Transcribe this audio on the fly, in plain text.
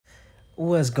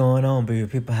What's going on, baby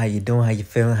people? How you doing? How you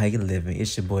feeling? How you living?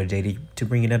 It's your boy JD to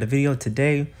bring you another video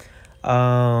today.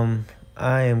 I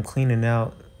am cleaning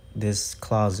out this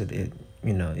closet. It's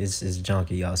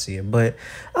junky. Y'all see it, but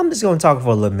I'm just gonna talk for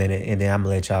a little minute, and then I'm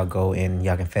gonna let y'all go, and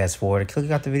y'all can fast forward and click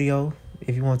out the video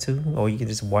if you want to, or you can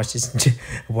just watch this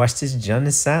watch this John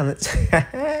in silence.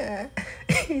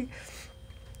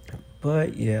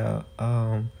 But yeah,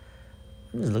 I'm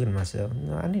just looking at myself.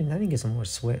 No, I need to get some more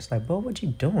sweats. Like, bro, what you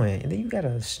doing? And then you got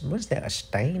what's that? A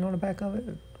stain on the back of it?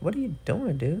 What are you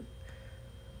doing, dude?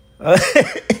 Uh,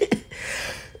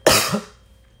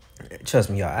 Trust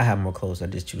me, y'all. I have more clothes. I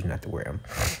just choose not to wear them.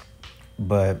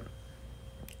 But,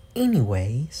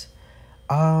 anyways,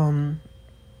 um,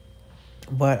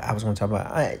 what I was gonna talk about.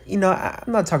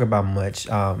 I'm not talking about much.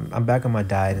 I'm back on my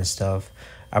diet and stuff.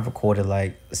 I've recorded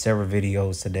like several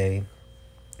videos today.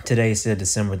 Today is still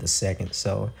December the 2nd,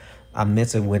 so I meant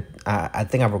to I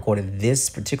think I recorded this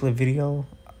particular video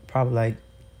probably like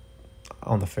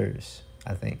on the 1st.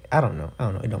 I think I don't know,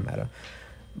 it don't matter,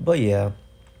 but yeah,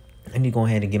 I need to go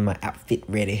ahead and get my outfit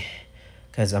ready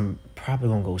because I'm probably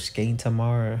gonna go skating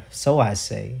tomorrow. So I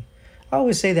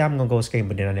always say that I'm gonna go skating,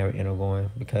 but then I never end up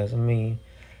going because I mean,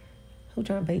 who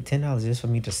trying to pay $10 just for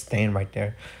me to stand right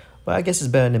there? But I guess it's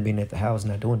better than being at the house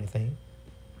not doing anything.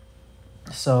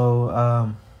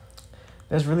 So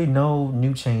there's really no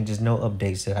new changes, no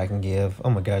updates that I can give. Oh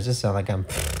my gosh, this sounds like I'm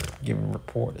giving a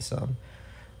report or something.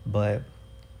 But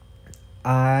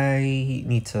I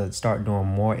need to start doing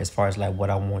more as far as like what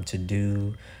I want to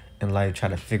do and like try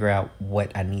to figure out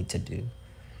what I need to do.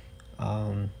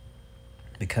 Um,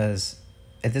 because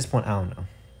at this point, I don't know.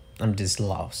 I'm just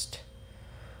lost.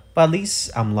 But at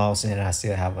least I'm lost and I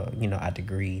still have a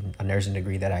nursing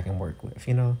degree that I can work with.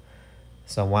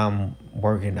 So while I'm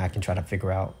working, I can try to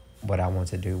figure out what I want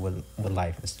to do with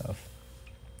life and stuff.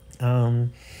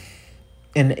 Um,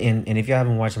 and if you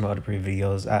haven't watched my other previous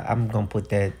videos, I'm gonna put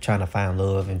that trying to find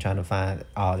love and trying to find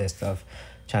all that stuff,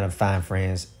 trying to find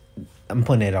friends. I'm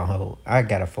putting it on hold. I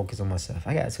gotta focus on myself.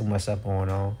 I got too much stuff going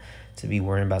on to be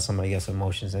worrying about somebody else's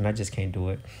emotions, and I just can't do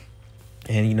it.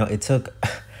 And it took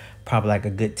probably like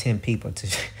a good 10 people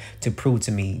to prove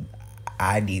to me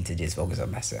I need to just focus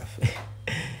on myself.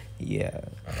 Yeah.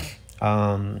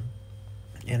 Um,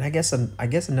 and I guess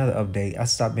another update. I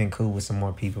stopped being cool with some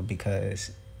more people because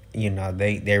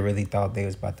they really thought they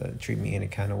was about to treat me in a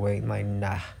kind of way. I'm like,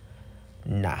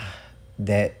 nah,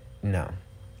 that no,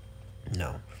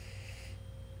 no.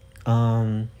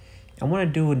 Um, I want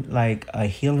to do like a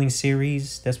healing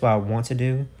series. That's what I want to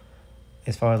do.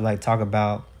 As far as like talk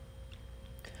about,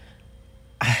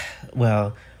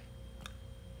 well,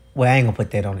 I ain't gonna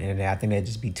put that on the internet. I think that'd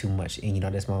just be too much, and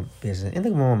that's my business. And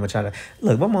look, my mama try to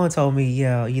look. My mom told me,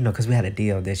 yeah, because we had a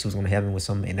deal that she was gonna help me with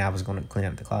something, and I was gonna clean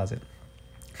out the closet,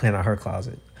 clean out her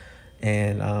closet,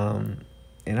 and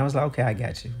I was like, okay, I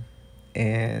got you.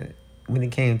 And when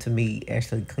it came to me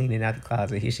actually cleaning out the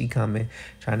closet, here she coming,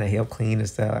 trying to help clean and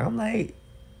stuff. I'm like,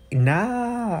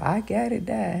 nah, I got it,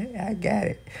 Dad, I got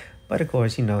it. But of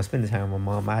course, spending time with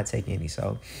my mom, I take any.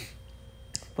 So,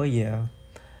 but yeah,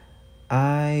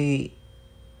 I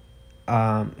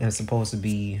am supposed to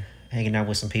be hanging out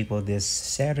with some people this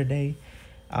Saturday,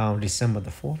 December the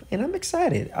 4th, and I'm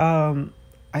excited. I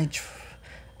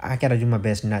gotta do my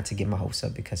best not to get my hopes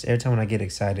up because every time when I get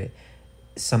excited,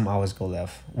 some always go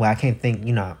left. Well, I can't think.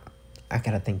 I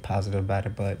gotta think positive about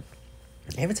it, but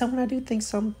every time when I do think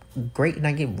something great and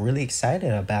I get really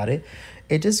excited about it,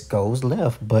 it just goes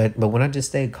left. But when I just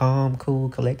stay calm, cool,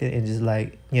 collected, and just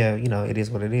like, yeah, it is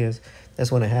what it is.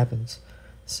 That's when it happens.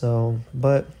 So,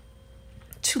 but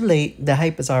too late. The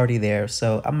hype is already there,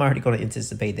 so I'm already going to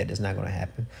anticipate that it's not going to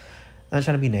happen. I'm not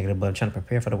trying to be negative, but I'm trying to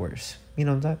prepare for the worst. You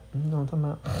know what I'm talking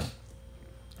about?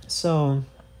 So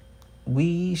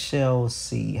we shall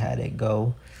see how they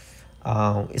go.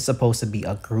 It's supposed to be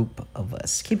a group of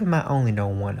us. Keep in mind, I only know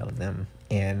one of them,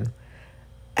 and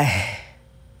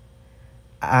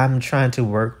I'm trying to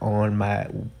work on my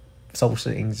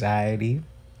social anxiety.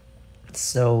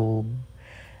 So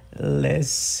let's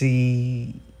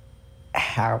see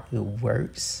how it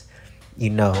works.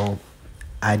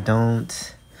 I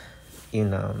don't. You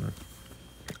know,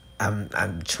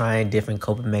 I'm trying different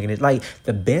coping mechanisms. Like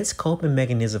the best coping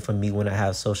mechanism for me when I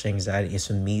have social anxiety is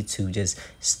for me to just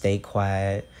stay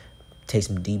quiet, take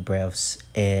some deep breaths,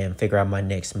 and figure out my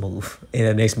next move. And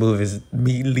the next move is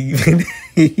me leaving.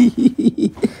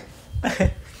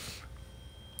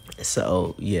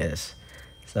 So yes,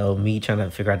 so me trying to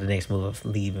figure out the next move of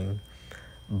leaving.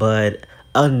 But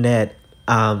other than that,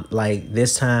 like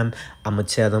this time, I'm gonna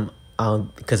tell them,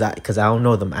 cause I don't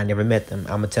know them, I never met them.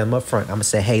 I'm gonna tell them up front. I'm gonna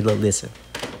say, hey, look, listen.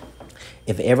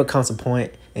 If it ever comes a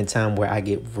point and time where I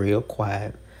get real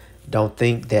quiet. Don't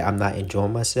think that I'm not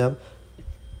enjoying myself.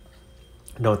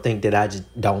 Don't think that I just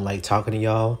don't like talking to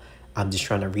y'all. I'm just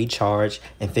trying to recharge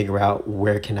and figure out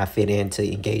where can I fit in to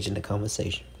engage in the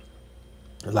conversation.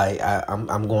 Like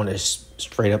I'm going to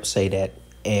straight up say that,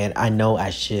 and I know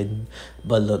I shouldn't,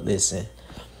 but look, listen.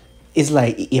 It's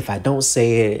like if I don't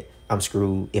say it, I'm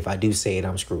screwed. If I do say it,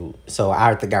 I'm screwed. So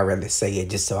I think I'd rather say it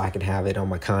just so I can have it on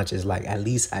my conscience. Like at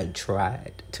least I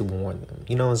tried to warn them.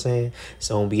 You know what I'm saying?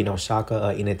 So don't be no shocker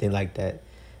or anything like that.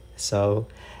 So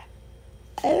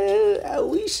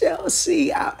we shall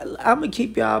see. I'm gonna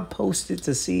keep y'all posted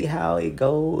to see how it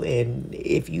go. And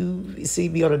if you see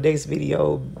me on the next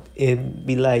video and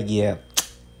be like, yeah,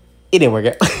 it didn't work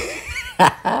out.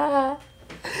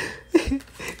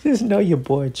 Just know your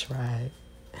boy tried.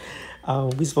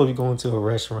 We supposed to be going to a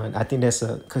restaurant. I think that's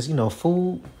cause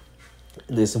food.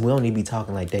 Listen, we don't need to be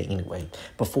talking like that anyway.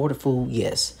 Before the food,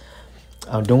 yes.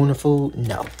 During the food,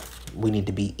 no. We need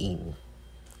to be eating.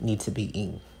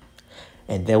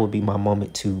 And that would be my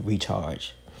moment to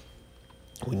recharge.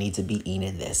 We need to be eating,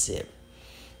 and that's it.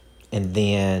 And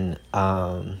then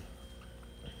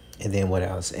what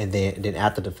else? And then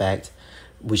after the fact,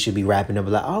 we should be wrapping up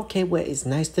like, okay, well, it's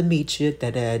nice to meet you.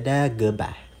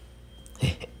 Goodbye.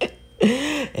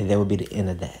 And that would be the end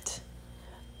of that.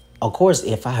 Of course,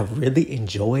 if I really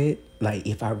enjoy it,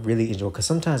 because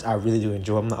sometimes I really do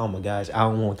enjoy it. I'm like, oh my gosh, I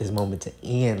don't want this moment to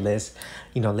end. Let's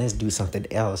do something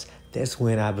else. That's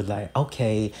when I would like,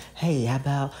 okay, hey, how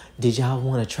about, did y'all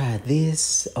want to try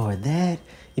this or that?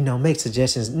 Make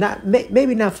suggestions.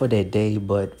 Maybe not for that day,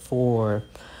 but for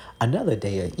another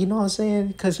day. You know what I'm saying?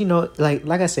 Because, like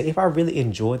I said, if I really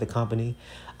enjoy the company,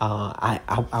 I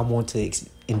want to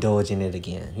indulge in it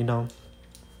again,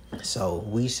 So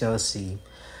we shall see.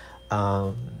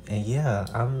 And yeah,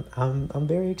 I'm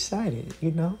very excited.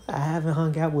 I haven't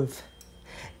hung out with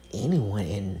anyone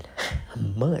in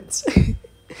months.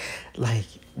 Like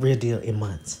real deal, in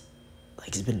months. Like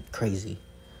it's been crazy.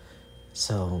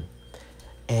 So,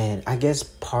 and I guess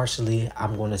partially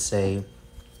I'm going to say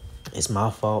it's my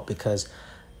fault because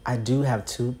I do have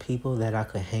two people that I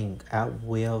could hang out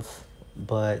with,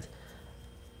 but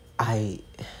the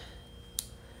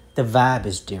vibe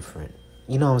is different.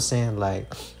 You know what I'm saying?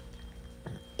 Like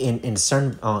in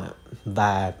certain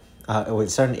vibe, or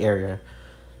certain area,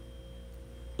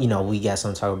 we got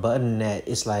some talk. But other than that,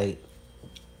 it's like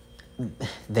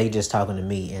they just talking to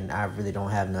me, and I really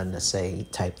don't have nothing to say,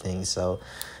 type thing. So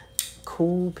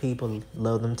cool people,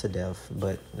 love them to death,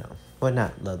 but no, well,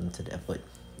 not love them to death, but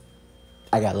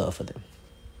I got love for them.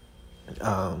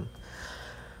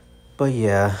 But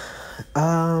yeah,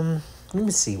 let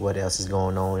me see what else is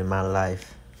going on in my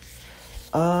life.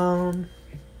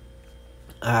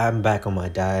 I'm back on my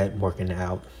diet, working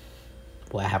out.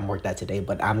 Well, I haven't worked out today,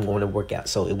 but I'm going to work out,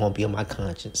 so it won't be on my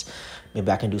conscience.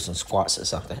 Maybe I can do some squats or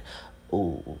something.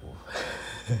 Ooh.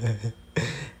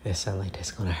 That sounds like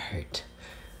that's going to hurt.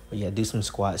 But yeah, do some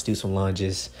squats, do some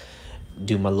lunges,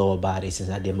 do my lower body since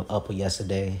I did my upper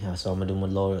yesterday. So I'm going to do my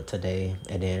lower today,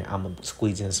 and then I'm going to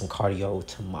squeeze in some cardio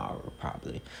tomorrow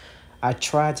probably. I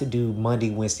tried to do Monday,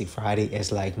 Wednesday, Friday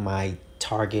as like my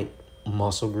target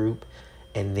muscle group,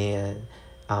 and then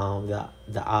the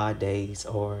odd days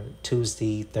or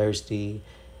Tuesday, Thursday,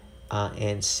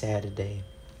 and Saturday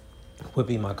would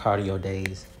be my cardio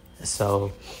days.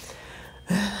 So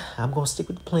I'm gonna stick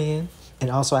with the plan,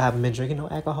 and also I haven't been drinking no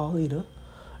alcohol either.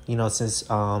 Since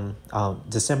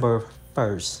December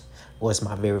 1st was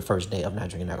my very first day of not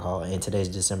drinking alcohol, and today's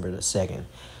December the 2nd.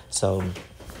 So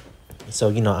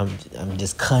I'm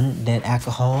just cutting that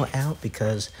alcohol out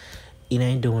because it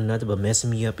ain't doing nothing but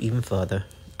messing me up even further.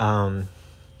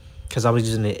 Because I was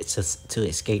using it to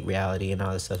escape reality and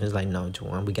all this stuff. It's like, no,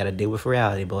 Juwan, we got to deal with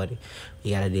reality, buddy.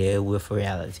 We got to deal with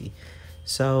reality.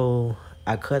 So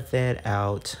I cut that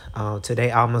out.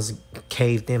 Today I almost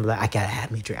caved in, like, I got to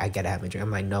have me drink.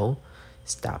 I'm like, no,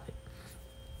 stop it.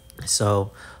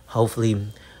 So hopefully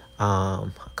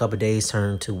a couple of days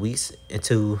turn to weeks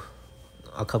into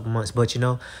a couple months. But,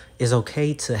 it's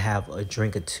okay to have a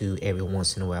drink or two every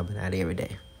once in a while, but not every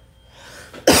day.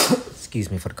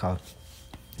 Excuse me for the cough.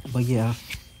 But yeah,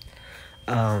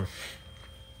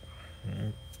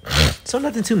 so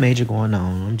nothing too major going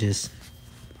on. I'm just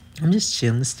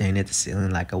chilling, staring at the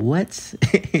ceiling like a what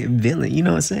villain. You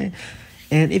know what I'm saying?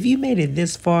 And if you made it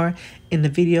this far in the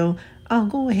video,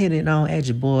 go ahead and add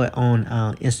your boy on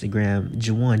Instagram,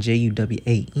 Juwan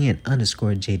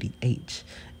JUWAN_JDH,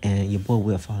 and your boy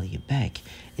will follow you back,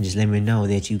 and just let me know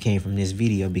that you came from this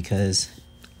video because,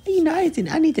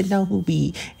 I need to know who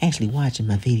be actually watching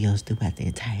my videos throughout the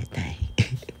entire thing.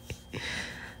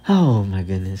 Oh, my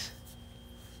goodness.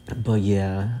 But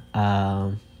yeah,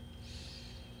 I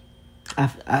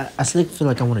still feel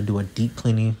like I want to do a deep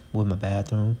cleaning with my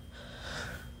bathroom.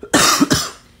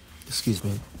 Excuse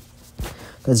me.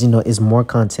 Because, it's more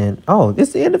content. Oh,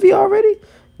 it's the end of it already?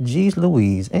 Jeez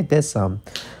Louise. Ain't that something?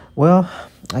 Well,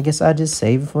 I guess I just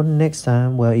save it for the next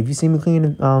time. Well, if you see me clean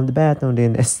the bathroom,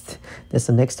 then that's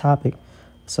the next topic.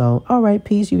 So, all right,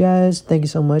 peace, you guys. Thank you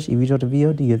so much. If you enjoyed the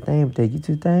video, do your thing, do your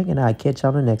YouTube thing, and I'll catch y'all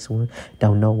on the next one.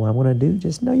 Don't know what I'm going to do.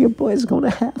 Just know your boy's going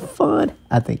to have fun,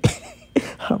 I think.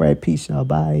 All right, peace, y'all.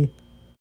 Bye.